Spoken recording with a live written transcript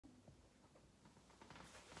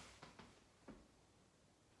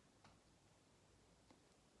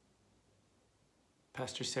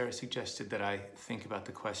Pastor Sarah suggested that I think about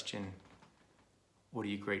the question, what are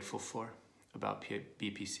you grateful for about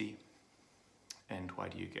BPC, and why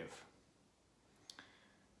do you give?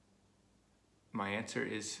 My answer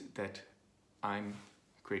is that I'm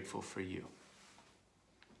grateful for you.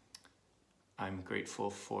 I'm grateful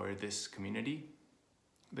for this community,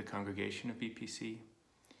 the congregation of BPC,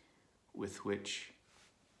 with which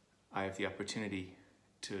I have the opportunity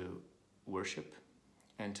to worship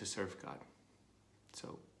and to serve God.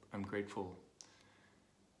 So I'm grateful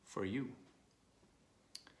for you.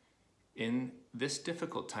 In this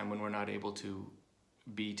difficult time when we're not able to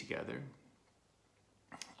be together,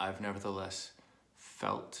 I've nevertheless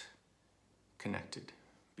felt connected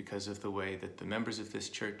because of the way that the members of this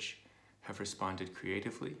church have responded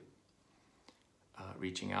creatively,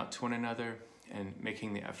 reaching out to one another and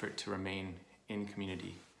making the effort to remain in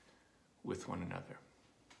community with one another,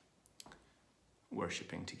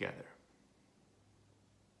 worshiping together.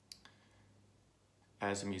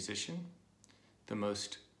 As a musician, the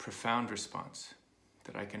most profound response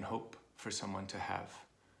that I can hope for someone to have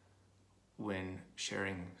when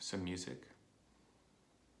sharing some music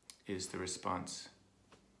is the response,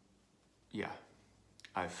 yeah,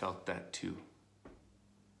 I felt that too.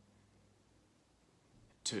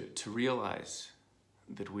 To realize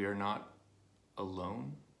that we are not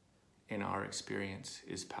alone in our experience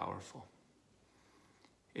is powerful.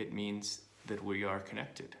 It means that we are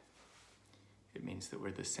connected. It means that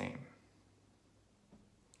we're the same.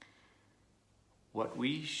 What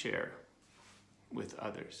we share with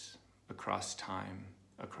others across time,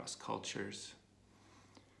 across cultures,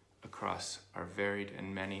 across our varied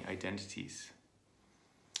and many identities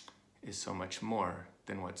is so much more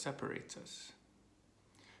than what separates us.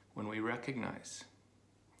 When we recognize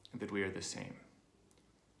that we are the same,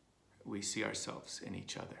 we see ourselves in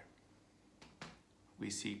each other. We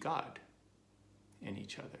see God in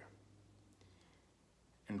each other.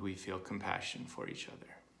 And we feel compassion for each other.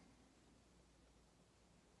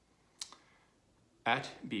 At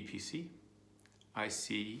BPC, I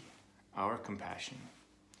see our compassion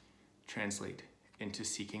translate into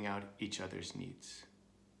seeking out each other's needs,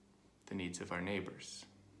 the needs of our neighbors.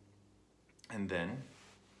 And then,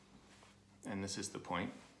 and this is the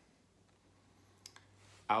point,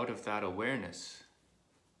 out of that awareness,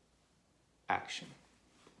 action.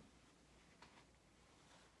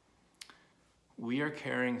 We are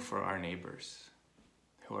caring for our neighbors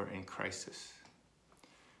who are in crisis.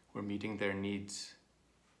 We're meeting their needs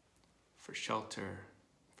for shelter,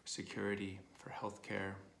 for security, for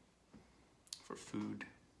healthcare, for food.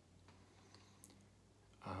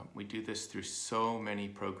 We do this through so many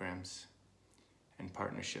programs and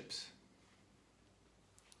partnerships.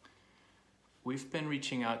 We've been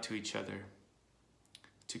reaching out to each other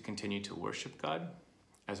to continue to worship God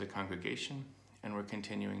as a congregation, and we're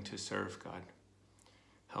continuing to serve God,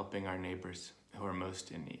 helping our neighbors who are most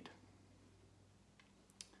in need.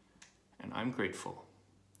 And I'm grateful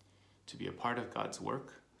to be a part of God's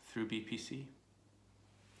work through BPC,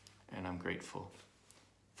 and I'm grateful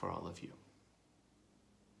for all of you.